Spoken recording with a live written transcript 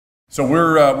So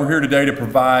we're here today to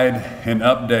provide an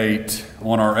update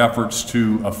on our efforts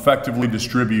to effectively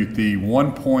distribute the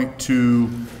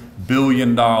 $1.2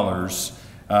 billion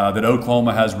that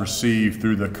Oklahoma has received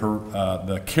through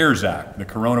the CARES Act, the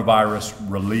Coronavirus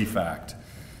Relief Act.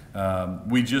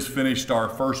 We just finished our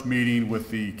first meeting with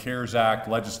the CARES Act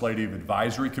Legislative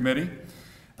Advisory Committee.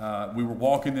 We were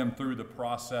walking them through the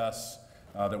process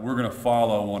that we're going to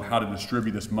follow on how to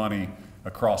distribute this money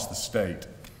across the state.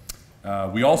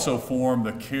 We also formed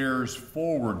the CARES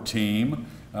Forward team.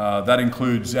 That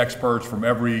includes experts from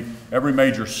every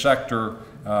major sector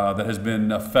that has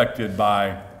been affected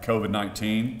by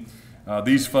COVID-19.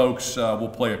 These folks will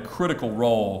play a critical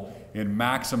role in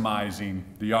maximizing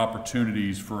the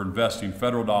opportunities for investing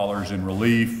federal dollars in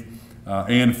relief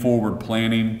and forward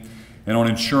planning, and on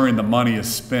ensuring the money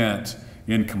is spent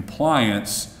in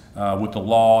compliance with the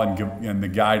law and the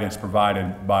guidance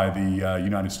provided by the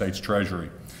United States Treasury.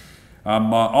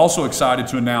 I'm also excited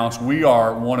to announce we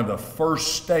are one of the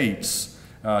first states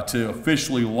to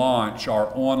officially launch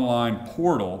our online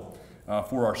portal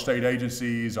for our state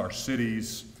agencies, our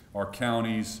cities, our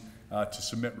counties to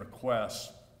submit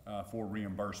requests for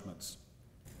reimbursements.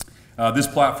 This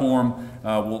platform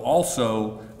will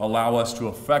also allow us to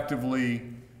effectively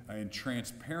and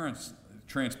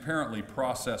transparently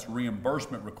process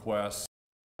reimbursement requests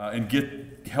and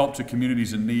get help to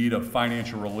communities in need of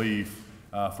financial relief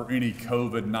for any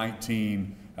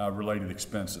COVID-19 related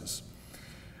expenses.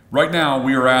 Right now,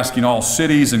 we are asking all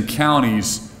cities and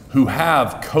counties who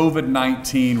have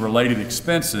COVID-19 related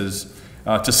expenses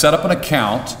to set up an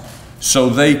account so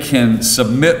they can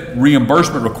submit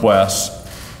reimbursement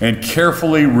requests and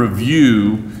carefully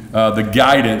review the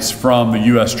guidance from the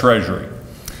U.S. Treasury.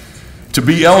 To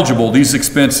be eligible, these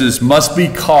expenses must be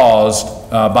caused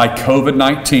by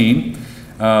COVID-19.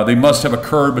 They must have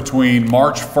occurred between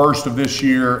March 1st of this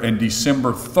year and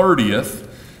December 30th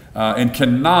and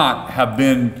cannot have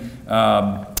been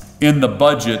in the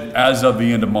budget as of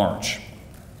the end of March.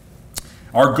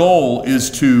 Our goal is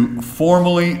to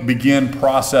formally begin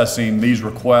processing these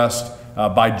requests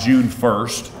by June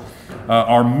 1st.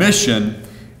 Our mission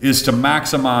is to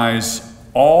maximize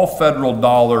all federal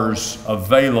dollars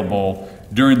available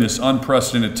during this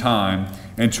unprecedented time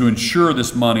and to ensure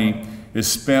this money is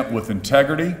spent with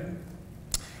integrity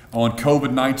on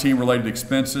COVID-19 related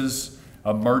expenses,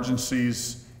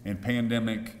 emergencies, and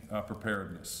pandemic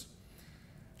preparedness.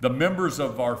 The members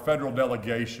of our federal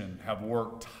delegation have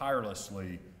worked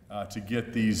tirelessly to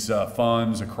get these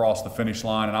funds across the finish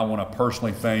line, and I want to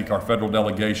personally thank our federal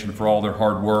delegation for all their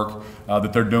hard work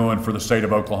that they're doing for the state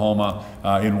of Oklahoma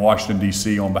in Washington,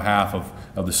 D.C. on behalf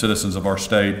of the citizens of our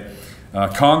state.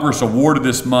 Congress awarded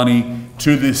this money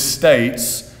to the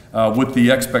states with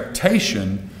the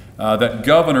expectation that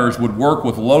governors would work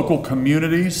with local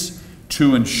communities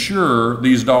to ensure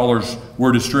these dollars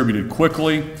were distributed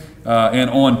quickly and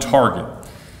on target.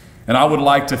 And I would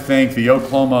like to thank the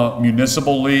Oklahoma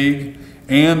Municipal League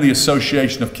and the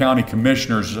Association of County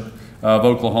Commissioners of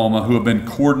Oklahoma who have been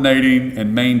coordinating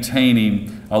and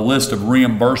maintaining a list of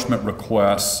reimbursement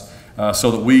requests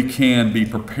so that we can be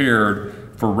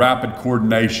prepared for rapid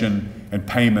coordination and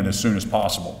payment as soon as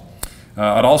possible.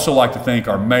 I'd also like to thank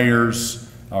our mayors,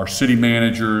 our city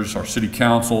managers, our city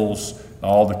councils,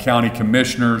 all the county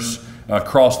commissioners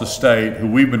across the state who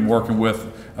we've been working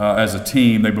with as a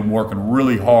team. They've been working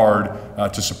really hard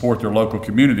to support their local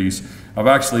communities. I've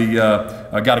actually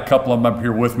got a couple of them up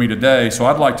here with me today, so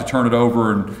I'd like to turn it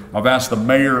over, and I've asked the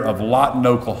mayor of Lawton,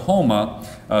 Oklahoma,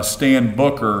 Stan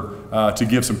Booker, to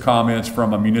give some comments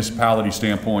from a municipality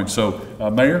standpoint. So,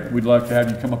 Mayor, we'd like to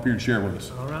have you come up here and share with us.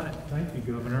 All right. Thank you,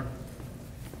 Governor.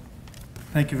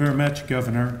 Thank you very much,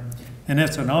 Governor. And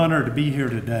it's an honor to be here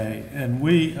today. And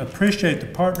we appreciate the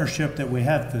partnership that we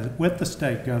have with the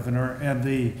state, Governor, and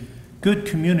the good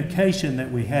communication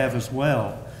that we have as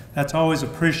well. That's always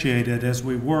appreciated as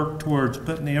we work towards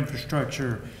putting the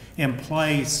infrastructure in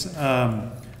place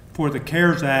for the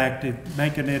CARES Act,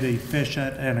 making it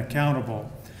efficient and accountable.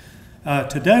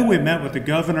 Today we met with the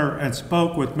Governor and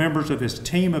spoke with members of his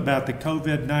team about the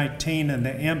COVID-19 and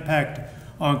the impact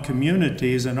on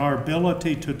communities and our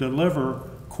ability to deliver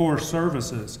core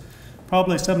services.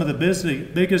 Probably some of the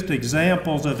biggest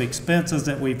examples of expenses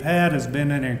that we've had has been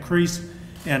an increase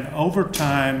in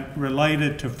overtime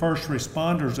related to first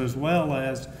responders as well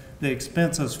as the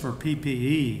expenses for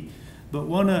PPE. But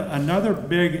another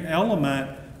big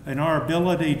element in our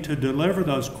ability to deliver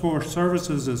those core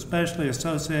services, especially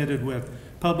associated with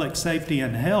public safety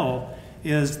and health,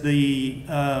 is the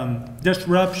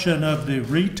disruption of the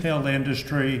retail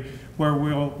industry, where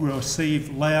we'll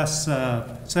receive less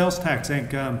sales tax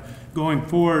income going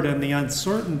forward and the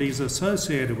uncertainties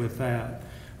associated with that.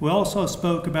 We also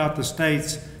spoke about the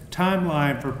state's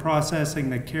timeline for processing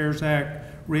the CARES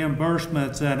Act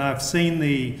reimbursements, and I've seen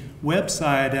the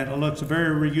website and it looks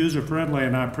very user-friendly,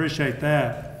 and I appreciate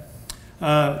that.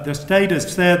 The state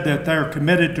has said that they're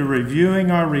committed to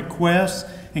reviewing our requests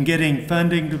and getting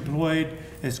funding deployed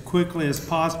as quickly as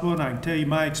possible, and I can tell you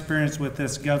my experience with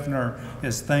this, Governor,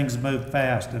 is things move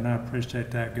fast, and I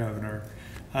appreciate that, Governor.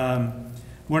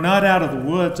 We're not out of the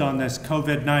woods on this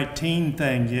COVID-19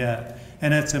 thing yet,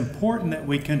 and it's important that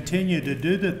we continue to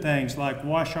do the things like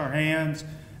wash our hands,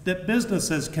 that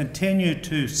businesses continue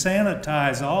to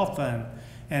sanitize often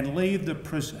and leave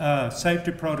the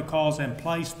safety protocols in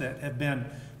place that have been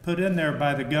put in there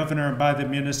by the governor and by the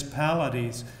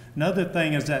municipalities. Another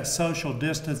thing is that social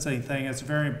distancing thing is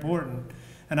very important.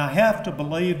 And I have to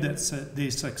believe that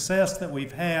the success that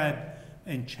we've had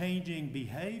in changing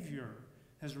behavior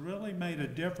has really made a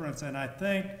difference. And I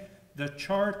think the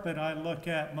chart that I look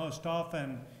at most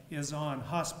often is on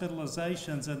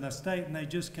hospitalizations in the state, and they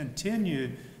just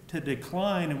continue to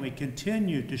decline, and we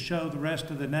continue to show the rest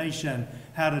of the nation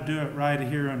how to do it right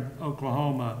here in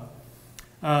Oklahoma.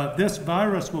 This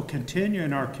virus will continue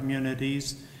in our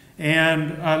communities,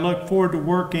 and I look forward to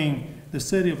working, the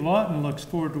city of Lawton looks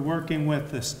forward to working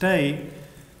with the state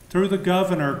through the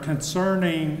governor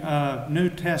concerning new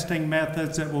testing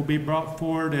methods that will be brought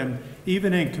forward, and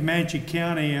even in Comanche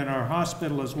County, and our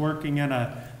hospital is working in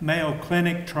a Mayo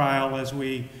Clinic trial as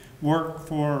we work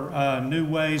for new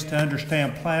ways to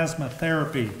understand plasma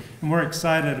therapy. And we're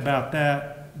excited about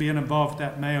that, being involved with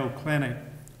that Mayo Clinic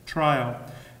trial.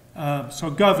 So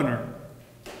Governor,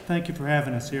 thank you for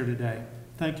having us here today.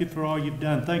 Thank you for all you've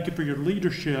done. Thank you for your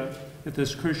leadership at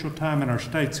this crucial time in our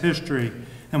state's history.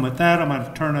 And with that, I'm going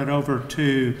to turn it over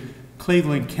to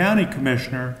Cleveland County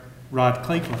Commissioner Rod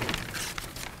Cleveland.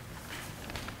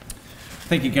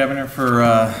 Thank you, Governor, for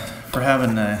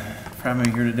having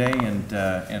me here today,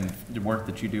 and the work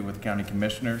that you do with county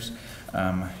commissioners.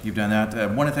 You've done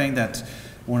that. One thing that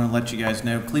I want to let you guys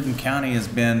know, Cleveland County has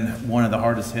been one of the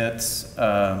hardest hits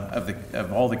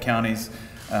of all the counties.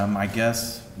 I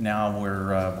guess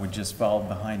now we just fall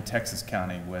behind Texas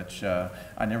County, which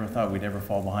I never thought we'd ever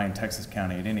fall behind Texas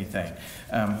County at anything.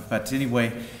 But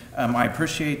anyway, I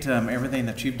appreciate everything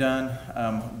that you've done.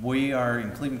 We are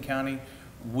in Cleveland County.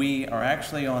 We are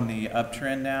actually on the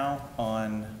uptrend now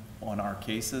on our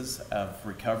cases of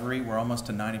recovery. We're almost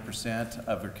to 90%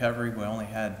 of recovery. We only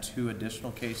had 2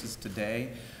 additional cases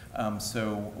today.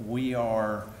 So we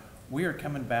are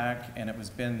coming back, and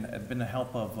it's been the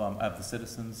help of the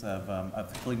citizens of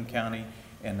the Cleveland County,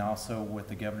 and also with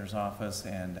the governor's office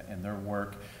and their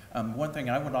work. One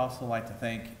thing I would also like to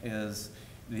thank is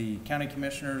the county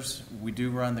commissioners. We do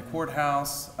run the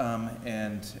courthouse,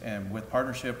 and with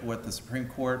partnership with the Supreme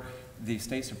Court. The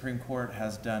state Supreme Court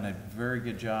has done a very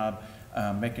good job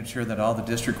making sure that all the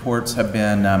district courts have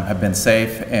been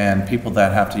safe, and people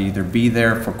that have to either be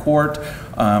there for court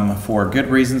for good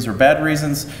reasons or bad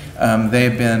reasons,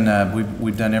 they've been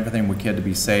we've done everything we could to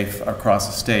be safe across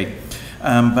the state.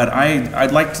 But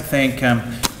I'd like to thank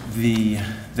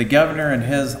the governor and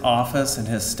his office and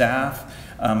his staff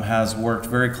has worked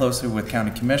very closely with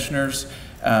county commissioners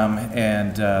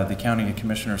and the County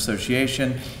Commissioner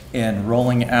Association in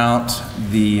rolling out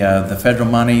the federal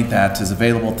money that is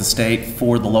available at the state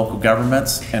for the local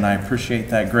governments, and I appreciate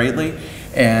that greatly.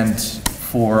 And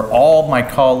for all my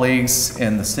colleagues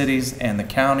in the cities and the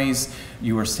counties,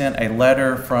 you were sent a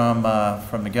letter from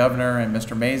the governor and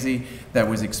Mr. Mazie that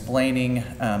was explaining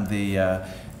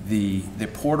the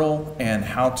portal and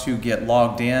how to get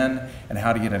logged in and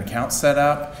how to get an account set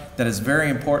up. That is very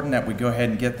important that we go ahead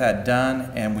and get that done,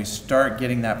 and we start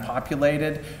getting that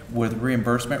populated with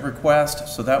reimbursement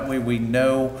requests, so that way we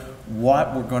know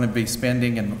what we're going to be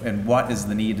spending and what is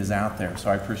the need is out there.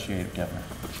 So I appreciate it, Governor.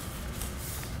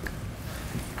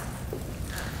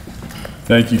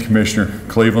 Thank you, Commissioner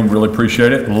Cleveland. Really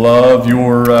appreciate it. Love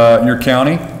your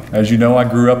county. As you know, I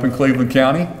grew up in Cleveland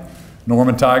County,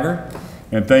 Norman Tiger.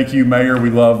 And thank you, Mayor. We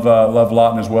love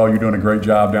Lawton as well. You're doing a great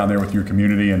job down there with your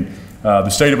community. And the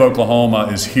state of Oklahoma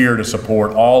is here to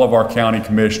support all of our county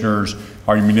commissioners,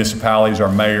 our municipalities,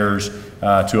 our mayors,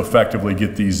 to effectively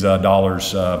get these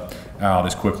dollars out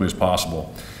as quickly as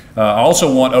possible. I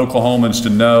also want Oklahomans to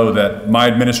know that my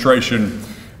administration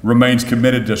remains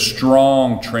committed to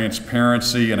strong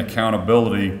transparency and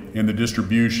accountability in the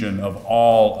distribution of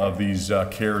all of these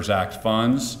CARES Act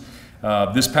funds.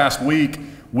 This past week,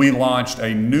 we launched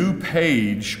a new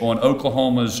page on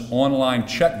Oklahoma's online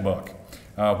checkbook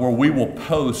where we will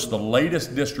post the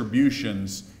latest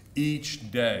distributions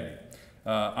each day.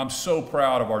 I'm so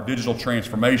proud of our digital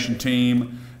transformation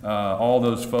team, all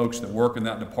those folks that work in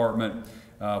that department.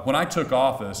 When I took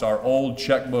office, our old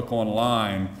checkbook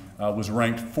online was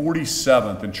ranked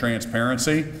 47th in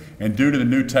transparency, and due to the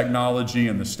new technology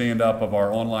and the stand-up of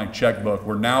our online checkbook,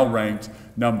 we're now ranked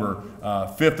number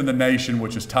 5th in the nation,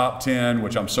 which is top 10,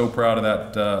 which I'm so proud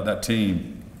of that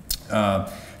team.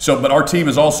 But our team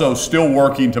is also still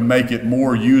working to make it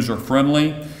more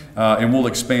user-friendly, and we'll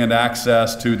expand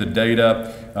access to the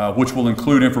data, which will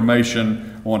include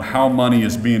information on how money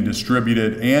is being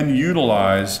distributed and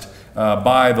utilized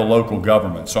by the local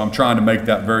government. So I'm trying to make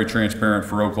that very transparent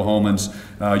for Oklahomans.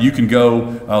 You can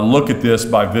go look at this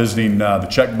by visiting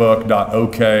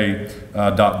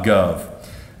thecheckbook.ok.gov.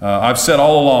 I've said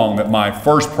all along that my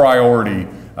first priority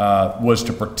was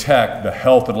to protect the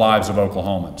health and lives of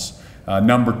Oklahomans.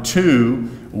 Number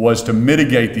 2 was to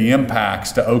mitigate the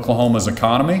impacts to Oklahoma's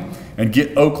economy and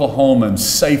get Oklahomans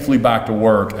safely back to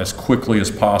work as quickly as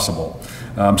possible.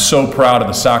 I'm so proud of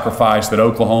the sacrifice that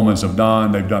Oklahomans have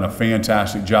done. They've done a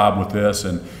fantastic job with this,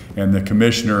 and the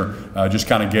commissioner just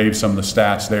kind of gave some of the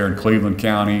stats there in Cleveland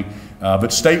County. But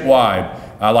statewide,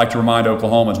 I like to remind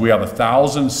Oklahomans we have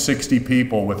 1,060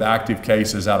 people with active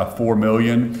cases out of 4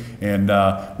 million, and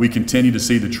we continue to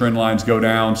see the trend lines go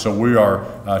down. So we are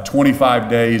 25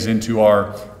 days into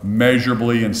our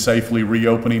measurably and safely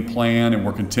reopening plan, and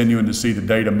we're continuing to see the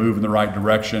data move in the right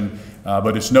direction.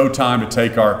 But it's no time to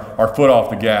take our foot off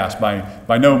the gas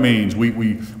by no means.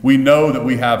 We know that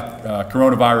we have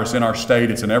coronavirus in our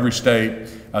state. It's in every state.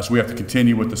 So we have to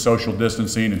continue with the social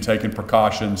distancing and taking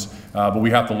precautions, but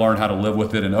we have to learn how to live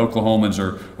with it, and Oklahomans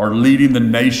are leading the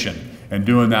nation and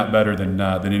doing that better than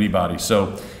anybody.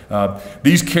 So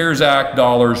these CARES Act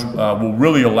dollars will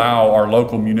really allow our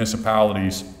local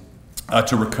municipalities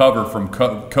to recover from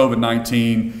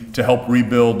COVID-19, to help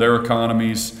rebuild their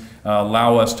economies,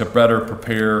 allow us to better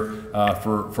prepare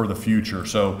for the future.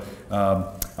 So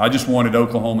I just wanted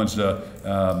Oklahomans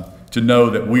to know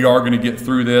that we are going to get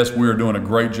through this. We are doing a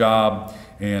great job,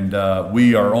 and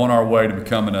we are on our way to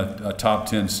becoming a top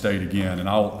 10 state again. And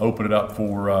I'll open it up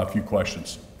for a few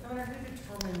questions. Governor, who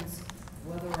determines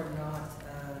whether or not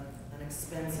an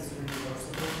expense is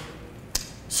reimbursable?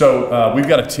 So we've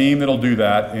got a team that'll do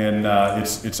that, and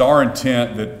it's our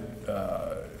intent that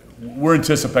we're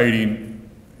anticipating,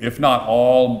 if not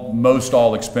all, most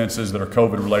all expenses that are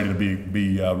COVID related to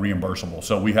be reimbursable.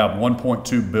 So we have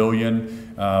 $1.2 billion.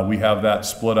 We have that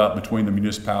split up between the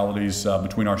municipalities,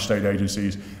 between our state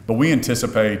agencies. But we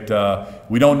anticipate,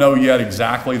 we don't know yet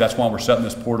exactly. That's why we're setting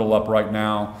this portal up right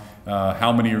now.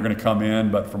 How many are going to come in,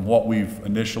 but from what we've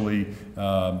initially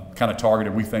kind of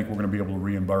targeted, we think we're going to be able to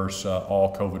reimburse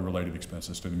all COVID-related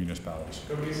expenses to the municipalities.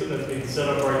 Governor, you said that's being set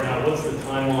up right now. What's the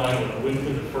timeline of when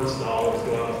can the first dollars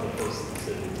go out to the first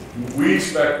city? We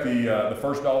expect the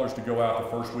first dollars to go out the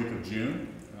first week of June.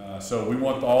 So we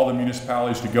want all the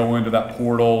municipalities to go into that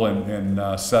portal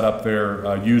and set up their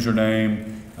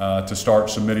username to start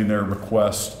submitting their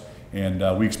requests. And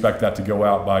we expect that to go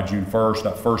out by June 1st.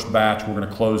 That first batch, we're going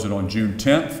to close it on June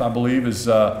 10th, I believe.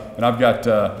 And I've got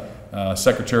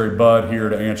Secretary Budd here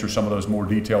to answer some of those more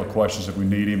detailed questions if we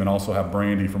need him, and also have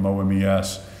Brandy from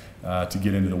OMES to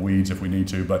get into the weeds if we need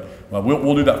to. But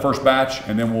we'll do that first batch,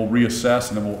 and then we'll reassess,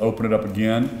 and then we'll open it up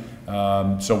again.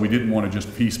 So we didn't want to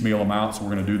just piecemeal them out, so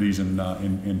we're going to do these in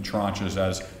tranches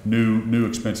as new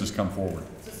expenses come forward.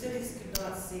 So cities could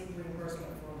not seek reimbursement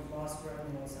for lost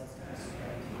revenue on sales tax,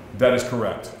 right? That is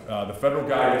correct. The federal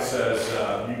guidance says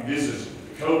this is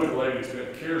COVID-related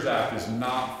expense. CARES Act is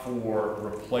not for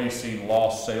replacing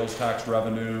lost sales tax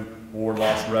revenue or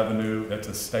lost revenue at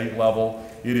the state level.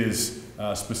 It is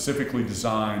specifically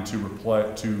designed to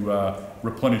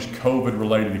replenish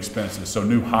COVID-related expenses. So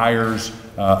new hires,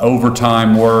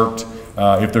 overtime worked,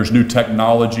 if there's new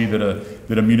technology that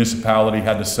a municipality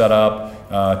had to set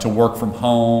up to work from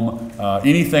home,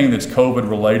 anything that's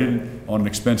COVID-related on an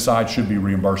expense side should be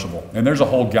reimbursable. And there's a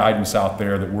whole guidance out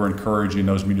there that we're encouraging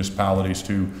those municipalities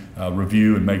to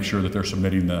review and make sure that they're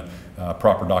submitting the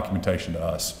proper documentation to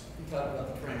us. You talked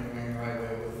about the trend going the right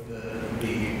way with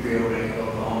the reopening of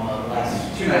Oklahoma.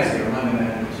 Last 2 nights ago, Monday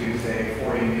night and Tuesday,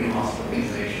 40 new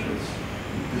hospitalizations.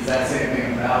 Does that say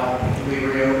anything about the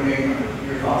reopening, or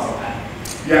your thoughts on that?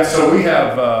 Yeah, so we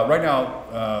have, right now,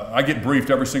 I get briefed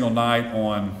every single night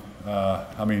on,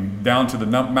 down to the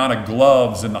amount of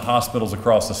gloves in the hospitals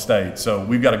across the state. So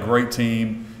we've got a great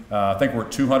team. I think we're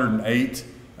at 208,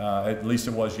 at least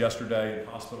it was yesterday, in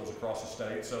hospitals across the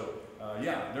state. So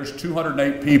yeah, there's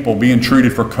 208 people being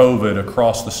treated for COVID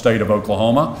across the state of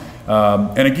Oklahoma.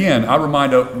 And again, I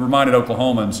reminded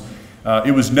Oklahomans,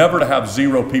 it was never to have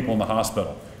 0 people in the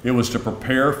hospital. It was to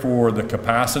prepare for the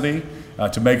capacity,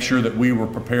 to make sure that we were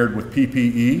prepared with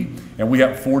PPE, and we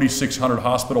have 4,600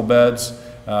 hospital beds.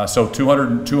 So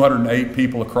 208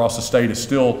 people across the state is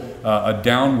still a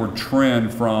downward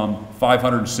trend from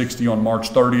 560 on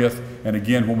March 30th. And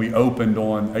again, when we opened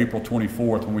on April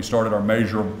 24th, when we started our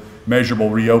measurable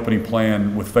reopening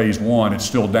plan with phase 1, it's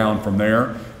still down from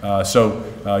there. So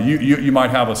you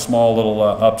might have a small little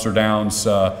ups or downs,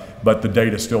 but the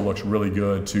data still looks really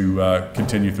good to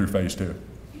continue through phase 2. Do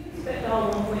you expect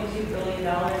all $1.2 billion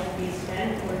to be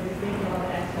spent, or do you think you'll have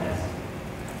excess?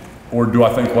 Or do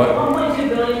I think what? $1.2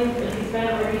 billion to be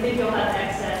spent, or do you think you'll have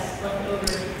excess left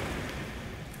over?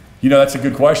 You know, that's a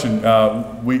good question.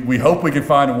 We hope we can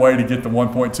find a way to get the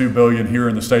 $1.2 billion here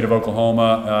in the state of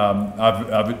Oklahoma.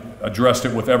 I've addressed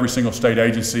it with every single state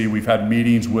agency. We've had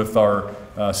meetings with our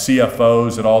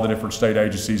CFOs at all the different state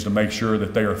agencies to make sure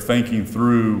that they are thinking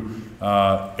through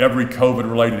every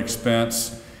COVID-related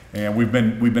expense. And we've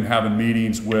been having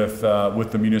meetings with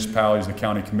the municipalities, the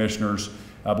county commissioners,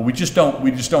 but we just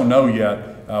don't know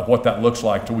yet what that looks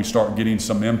like till we start getting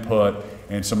some input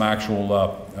and some actual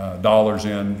dollars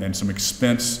in and some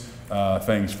expense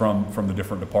things from the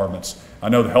different departments. I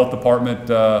know the health department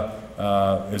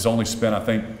has only spent, I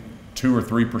think, 2 or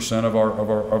 3% of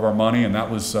our money, and that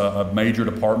was a major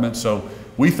department. So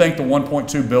we think the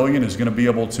 $1.2 billion is going to be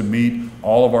able to meet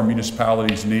all of our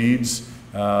municipalities' needs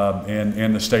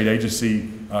and the state agency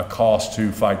costs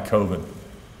to fight COVID.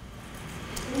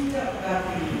 Can you talk about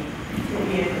the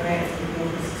immediate grants for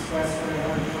Builders Express for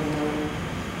 $120 million?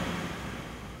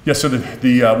 Yes, so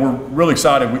we're really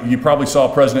excited. You probably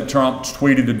saw President Trump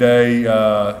tweeted today,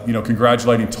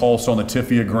 congratulating Tulsa on the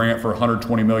TIFIA grant for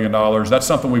 $120 million. That's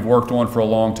something we've worked on for a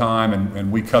long time,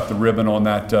 and we cut the ribbon on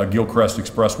that Gilcrest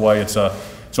Expressway.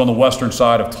 It's on the western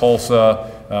side of Tulsa.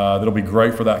 That'll be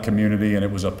great for that community, and it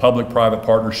was a public-private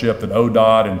partnership that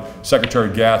ODOT and Secretary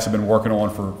Gatz have been working on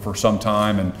for some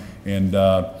time, and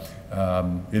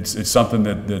it's something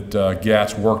that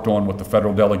Gatz worked on with the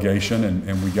federal delegation,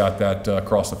 and we got that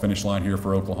across the finish line here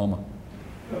for Oklahoma.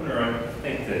 Governor, I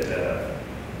think that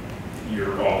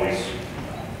you're always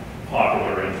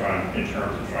popular in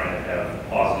terms of trying to have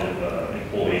positive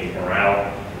employee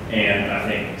morale, and I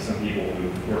think some people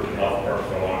who've worked in health departments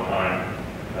for a long time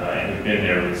and who've been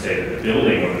there would say that the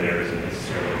building over there isn't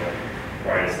necessarily the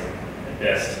brightest and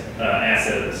best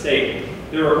asset of the state.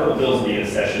 There are a couple bills being in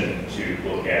session to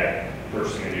look at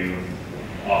purchasing a new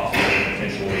office building,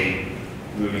 potentially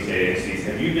moving state agencies.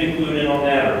 Have you been included in on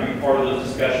that, or are you part of those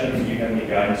discussions? Do you have any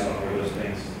guidance on where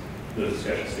those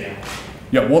discussions stand?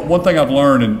 Yeah, one thing I've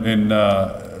learned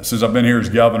since I've been here as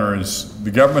governor is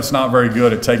the government's not very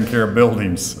good at taking care of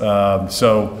buildings.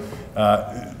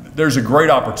 There's a great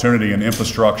opportunity in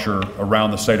infrastructure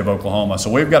around the state of Oklahoma.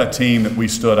 So we've got a team that we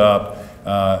stood up,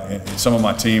 some of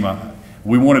my team.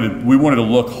 We wanted to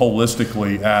look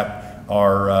holistically at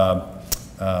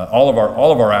all of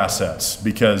our assets,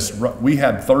 because we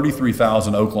had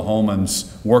 33,000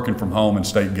 Oklahomans working from home in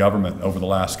state government over the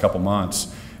last couple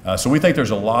months. So we think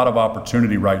there's a lot of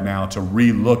opportunity right now to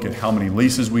re-look at how many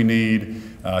leases we need,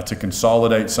 to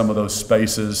consolidate some of those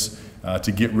spaces,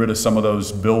 to get rid of some of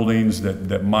those buildings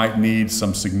that might need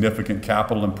some significant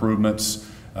capital improvements,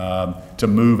 to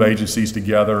move agencies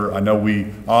together. I know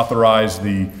we authorized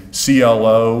the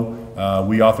CLO.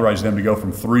 We authorized them to go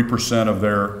from 3% of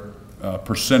their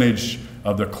percentage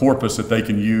of the corpus that they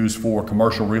can use for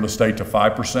commercial real estate to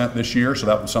 5% this year. So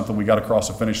that was something we got across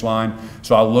the finish line.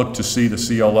 So I look to see the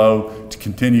CLO to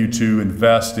continue to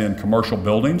invest in commercial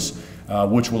buildings,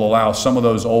 which will allow some of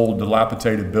those old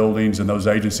dilapidated buildings and those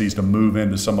agencies to move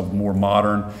into some of the more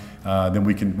modern. Then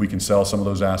we can sell some of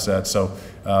those assets. So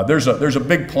there's a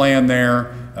big plan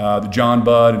there that John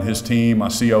Budd and his team, my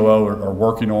COO, are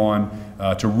working on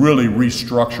to really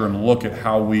restructure and look at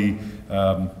how we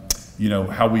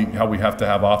have to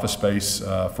have office space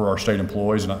for our state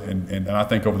employees, and I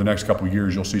think over the next couple of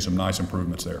years you'll see some nice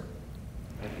improvements there.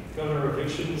 Governor,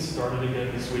 evictions started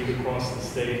again this week across the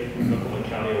state. In Oklahoma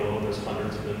County alone, there's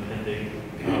hundreds of them pending.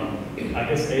 I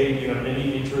guess, A, do you have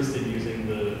any interest in using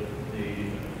the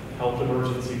health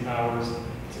emergency powers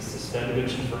to suspend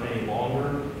evictions for any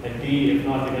longer? And B, if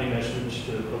not, do you have any message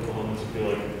to Oklahomans who feel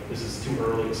like this is too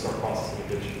early to start processing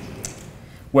evictions?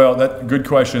 Well, good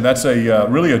question. That's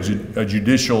really a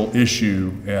judicial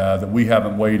issue that we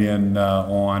haven't weighed in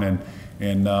on,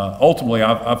 and ultimately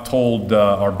I've told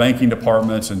our banking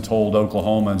departments and told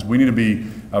Oklahomans we need to be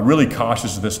really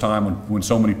cautious at this time when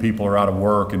so many people are out of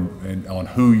work, and on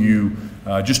who you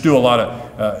just do a lot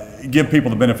of give people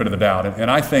the benefit of the doubt, and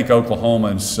I think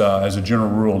Oklahomans as a general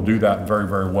rule do that very,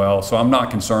 very well. So I'm not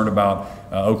concerned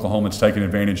about Oklahomans taking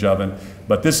advantage of it,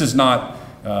 but this is not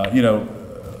you know,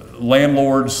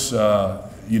 landlords,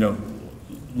 you know,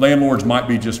 landlords might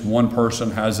be just one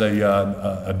person has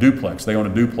a duplex. They own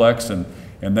a duplex, and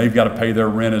they've got to pay their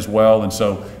rent as well. And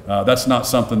so that's not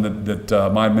something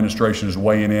that my administration is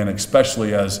weighing in,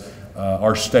 especially as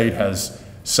our state has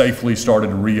safely started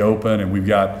to reopen, and we've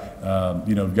got,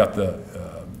 you know, got the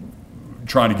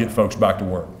trying to get folks back to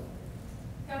work.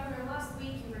 Governor, last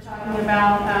week you were talking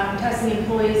about testing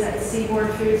employees at Seaboard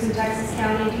Foods in Texas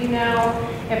County. Do you know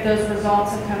if those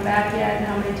results have come back yet and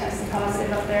how many tested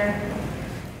positive up there?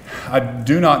 I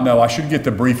do not know. I should get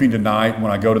the briefing tonight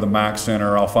when I go to the MAC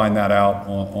Center. I'll find that out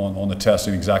on the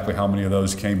testing, exactly how many of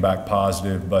those came back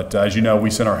positive. But as you know, we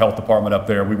sent our health department up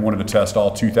there. We wanted to test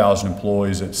all 2,000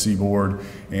 employees at Seaboard.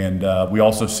 And we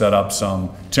also set up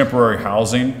some temporary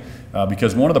housing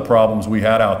because one of the problems we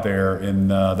had out there in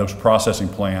those processing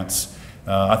plants,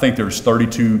 I think there's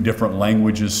 32 different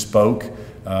languages spoke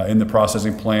in the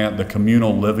processing plant. The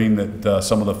communal living that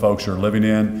some of the folks are living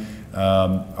in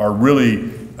are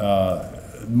really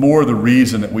more the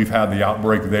reason that we've had the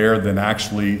outbreak there than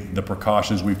actually the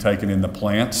precautions we've taken in the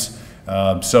plants.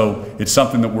 So it's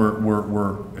something that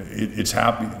it's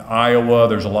happening. Iowa,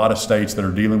 there's a lot of states that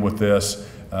are dealing with this,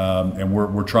 and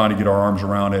we're trying to get our arms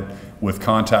around it with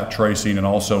contact tracing and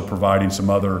also providing some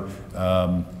other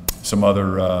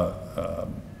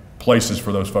places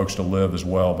for those folks to live as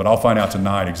well. But I'll find out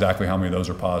tonight exactly how many of those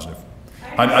are positive.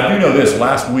 I do know this.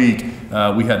 Last week,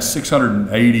 we had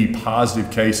 680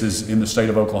 positive cases in the state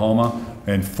of Oklahoma,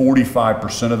 and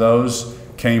 45% of those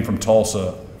came from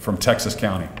Tulsa, from Texas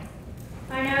County.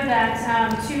 I know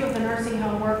that 2 of the nursing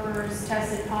home workers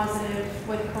tested positive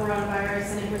with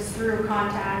coronavirus, and it was through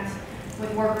contact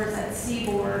with workers at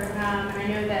Seaboard. And I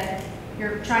know that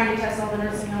you're trying to test all the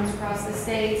nursing homes across the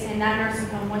state, and that nursing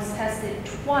home was tested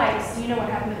twice. Do you know what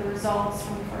happened to the results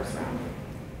from the first round?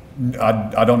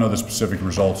 I don't know the specific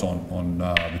results on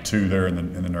the 2 there in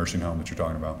the nursing home that you're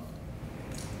talking about.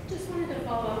 Just wanted to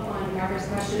follow up on Robert's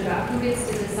question about who gets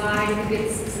to decide, who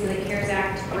gets some of the CARES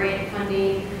Act grant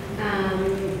funding.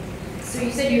 So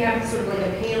you said you have sort of like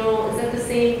a panel. Is that the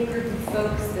same group of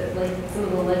folks that like some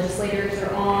of the legislators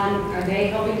are on? Are they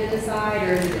helping to decide,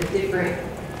 or is it a different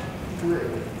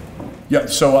group? Yeah,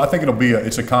 so I think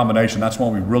it's a combination. That's why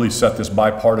we really set this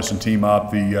bipartisan team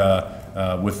up.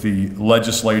 With the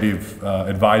legislative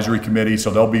advisory committee,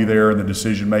 so they'll be there in the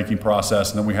decision-making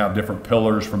process, and then we have different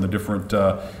pillars from the different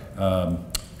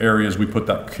areas. We put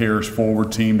that CARES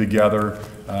Forward team together.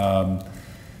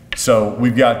 So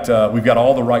we've got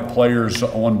all the right players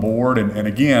on board, and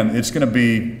again, it's going to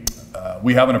be.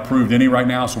 We haven't approved any right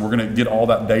now, so we're going to get all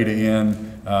that data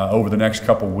in over the next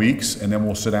couple weeks, and then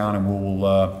we'll sit down and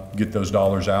we'll get those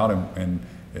dollars out and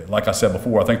like I said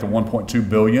before, I think the $1.2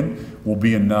 billion will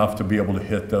be enough to be able to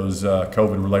hit those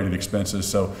COVID-related expenses.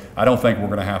 So I don't think we're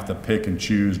going to have to pick and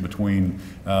choose between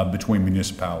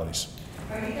municipalities.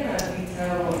 Are you going to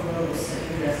veto a bill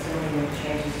that's doing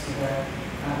changes to the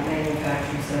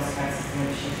manufacturing sales taxes and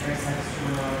emission trade taxes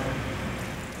from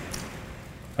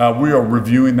we are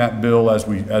reviewing that bill as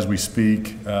we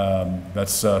speak.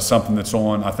 That's something that's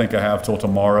on. I think I have till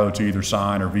tomorrow to either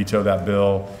sign or veto that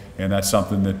bill. And that's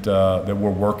something that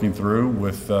we're working through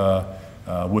with the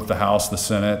House, the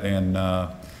Senate, and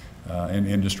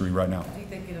industry right now. Do you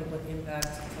think it would impact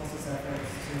Tulsa's efforts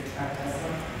to attract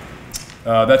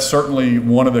Tesla? That's certainly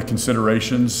one of the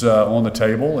considerations on the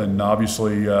table, and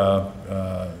obviously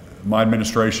my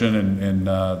administration and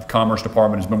the Commerce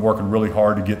Department has been working really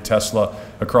hard to get Tesla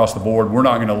across the board. We're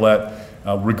not going to let,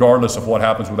 regardless of what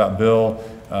happens with that bill,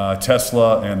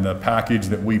 Tesla and the package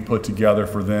that we put together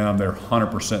for them, they're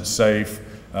 100% safe.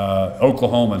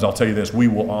 Oklahomans, I'll tell you this, we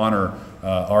will honor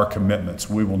our commitments.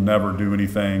 We will never do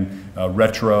anything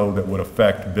retro that would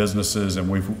affect businesses,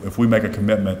 and if we make a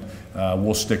commitment,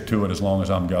 we'll stick to it as long as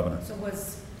I'm governor. So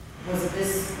was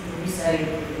this, when you say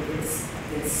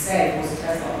it's safe, was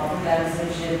Tesla offered that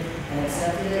exemption and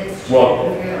accepted it?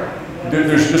 Well,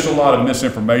 there's just a lot of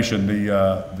misinformation.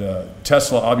 The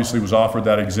Tesla obviously was offered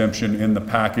that exemption in the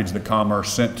package that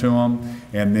Commerce sent to them,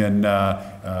 and then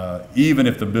even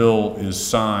if the bill is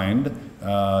signed,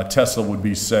 Tesla would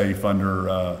be safe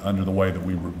under the way that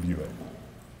we review it.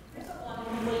 There's a lot of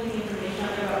conflicting information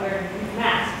out there about wearing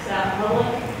masks out in public.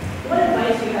 What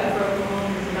advice do you have for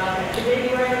Oklahomans about that? Should they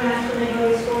be wearing a mask when they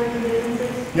go to stores and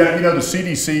businesses? Yeah, you know, the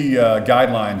CDC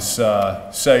guidelines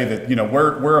say that, you know,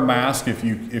 wear a mask if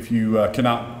you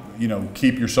cannot, you know,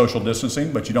 keep your social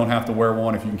distancing, but you don't have to wear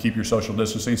one if you can keep your social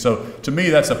distancing. So to me,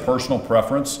 that's a personal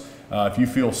preference. If you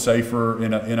feel safer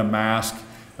in a mask,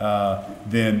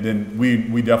 then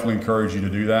we definitely encourage you to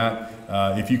do that.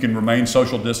 If you can remain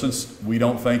social distance, we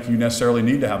don't think you necessarily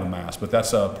need to have a mask, but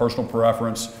that's a personal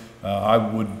preference.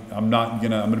 I'm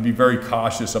going to be very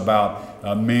cautious about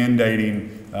mandating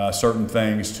certain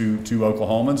things to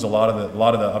Oklahomans.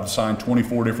 I've signed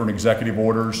 24 different executive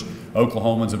orders.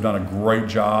 Oklahomans have done a great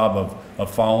job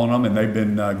of following them, and they've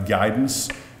been guidance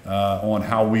on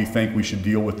how we think we should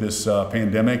deal with this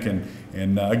pandemic.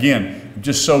 And again,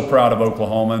 just so proud of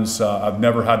Oklahomans. I've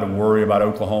never had to worry about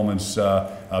Oklahomans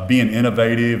being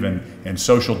innovative and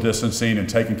social distancing and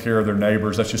taking care of their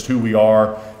neighbors. That's just who we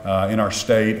are in our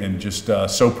state, and just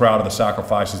so proud of the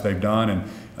sacrifices they've done. And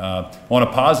on a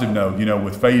positive note,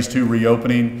 with phase 2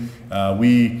 reopening,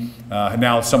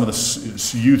 now some of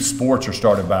the youth sports are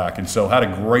started back, and so had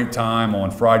a great time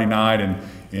on Friday night and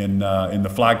in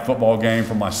the flag football game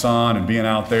for my son, and being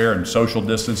out there and social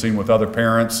distancing with other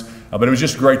parents. But it was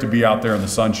just great to be out there in the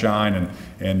sunshine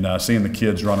and seeing the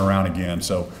kids run around again.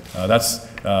 So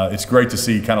it's great to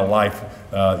see kind of life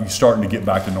starting to get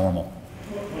back to normal.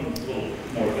 One little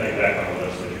more thing back on the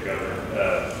legislature, Governor.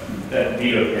 That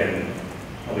veto can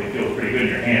probably feel pretty good in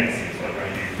your hand, it seems like,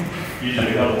 right? You used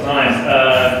it a couple times.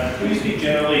 Can you speak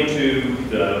generally to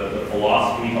the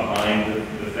philosophy behind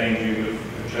the things you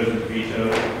have chosen to veto?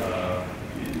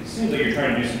 It seems like you're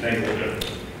trying to do some things a little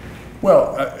different.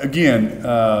 Well, again,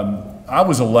 I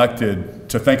was elected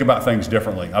to think about things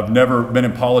differently. I've never been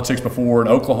in politics before, and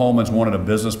Oklahomans wanted a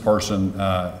business person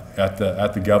at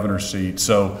the governor's seat.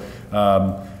 So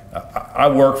I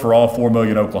work for all 4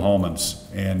 million Oklahomans,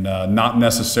 and not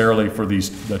necessarily for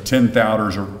the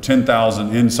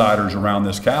 10,000 insiders around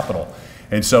this Capitol.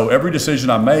 And so every decision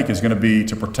I make is going to be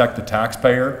to protect the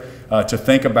taxpayer, to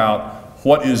think about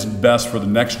what is best for the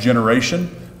next generation,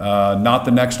 not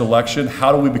the next election.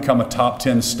 How do we become a top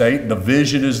 10 state? The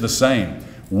vision is the same.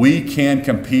 We can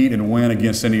compete and win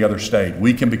against any other state.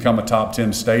 We can become a top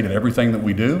 10 state at everything that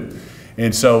we do.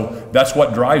 And so that's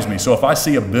what drives me. So if I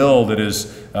see a bill that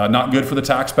is not good for the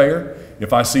taxpayer,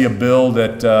 if I see a bill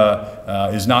that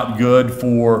is not good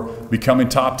for becoming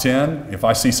top 10, if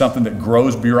I see something that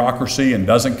grows bureaucracy and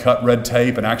doesn't cut red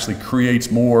tape and actually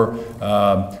creates more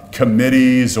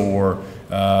committees or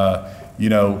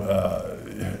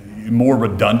more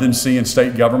redundancy in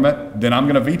state government, then I'm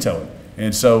going to veto it.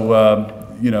 And so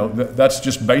that's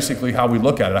just basically how we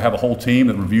look at it. I have a whole team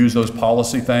that reviews those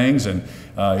policy things, and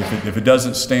if it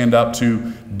doesn't stand up to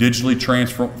digitally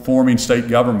transforming state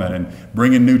government and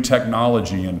bringing new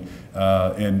technology and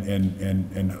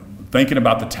thinking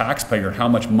about the taxpayer and how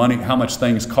much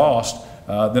things cost,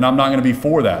 then I'm not going to be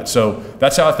for that. So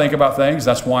that's how I think about things.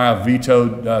 That's why I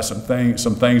vetoed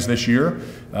some things this year.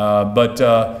 But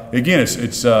again,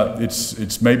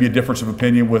 it's maybe a difference of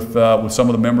opinion with some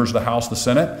of the members of the House, the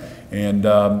Senate, and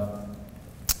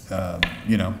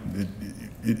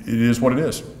it is what it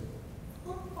is.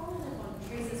 Well, following up on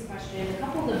Teresa's question, a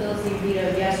couple of the bills you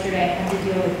vetoed yesterday had to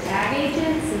deal with tag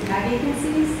agents and tag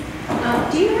agencies.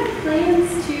 Do you have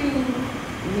plans to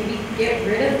maybe get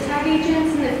rid of tag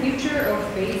agents in the future, or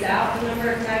phase out the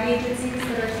number of tag agencies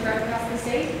that are spread across the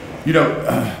state?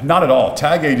 Not at all.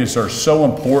 Tag agents are so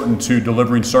important to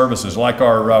delivering services, like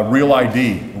our Real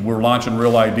ID. We're launching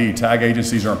Real ID. Tag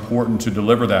agencies are important to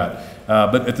deliver that.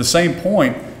 But at the same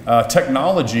point,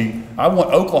 technology,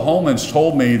 Oklahomans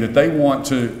told me that they want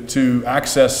to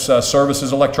access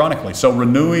services electronically. So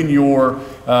renewing your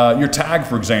tag,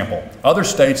 for example. Other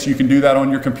states, you can do that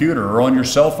on your computer or on your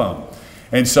cell phone.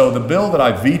 And so the bill that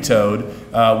I vetoed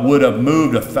would have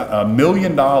moved $1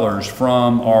 million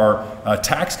from our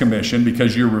tax commission,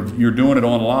 because you're doing it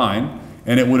online,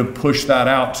 and it would have pushed that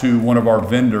out to one of our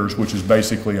vendors, which is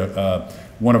basically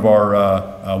one of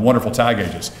our wonderful tag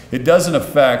agents. It doesn't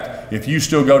affect, if you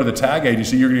still go to the tag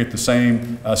agency, you're going to get the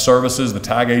same services. The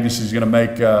tag agency is going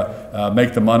to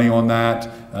make the money on that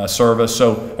service.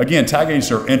 So again, tag agents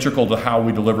are integral to how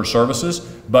we deliver services,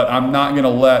 but I'm not going to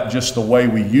let just the way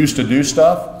we used to do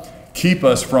stuff keep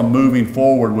us from moving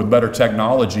forward with better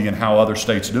technology and how other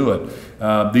states do it.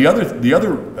 The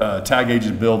other tag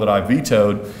agent bill that I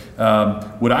vetoed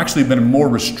would actually have been more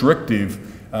restrictive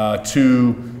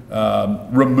to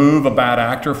remove a bad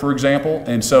actor, for example.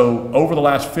 And so over the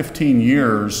last 15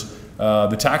 years,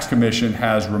 the tax commission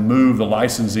has removed the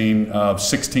licensing of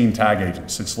 16 tag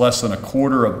agents. It's less than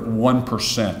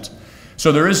 1/4%.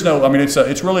 So there is no,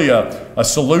 it's really a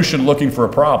solution looking for a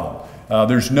problem.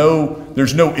 There's no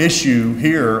issue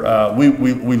here.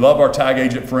 We love our tag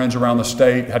agent friends around the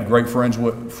state, had great friends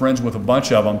with a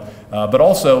bunch of them, but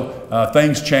also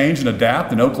things change and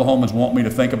adapt, and Oklahomans want me to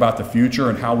think about the future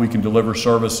and how we can deliver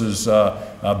services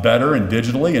better and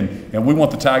digitally, and we want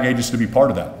the tag agents to be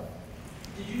part of that.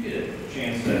 Did you get a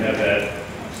chance to have that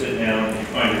sit down and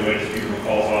find your way to Speaker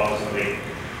McCall's office and make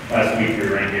week we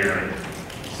were in here and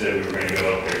said we were going to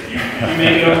go up there. Did you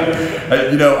make it up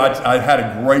there? You know, I had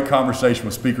a great conversation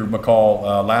with Speaker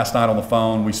McCall last night on the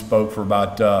phone. We spoke for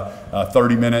about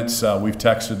 30 minutes. We've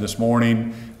texted this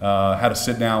morning. Had a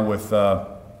sit down with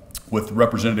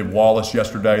Representative Wallace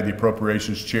yesterday, the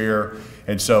Appropriations Chair,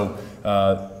 and so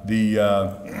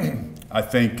I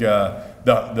think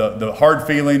the hard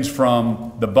feelings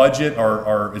from the budget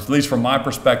are, at least from my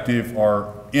perspective,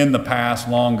 are in the past,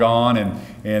 long gone,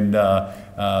 and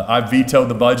I vetoed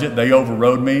the budget. They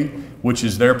overrode me, which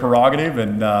is their prerogative,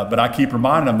 and but I keep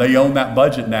reminding them they own that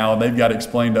budget now, and they've got to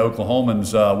explain to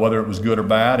Oklahomans whether it was good or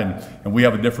bad, and we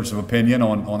have a difference of opinion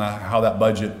on how that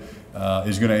budget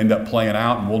is going to end up playing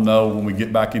out, and we'll know when we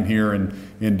get back in here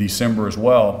in December as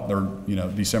well, or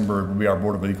December will be our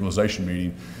Board of Equalization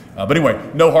meeting. But anyway,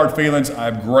 no hard feelings. I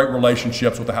have great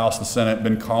relationships with the House and the Senate.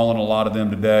 Been calling a lot of them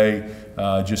today,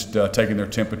 just taking their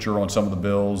temperature on some of the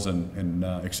bills and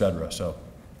et cetera. So,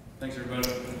 thanks everybody.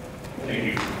 Thank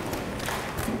you.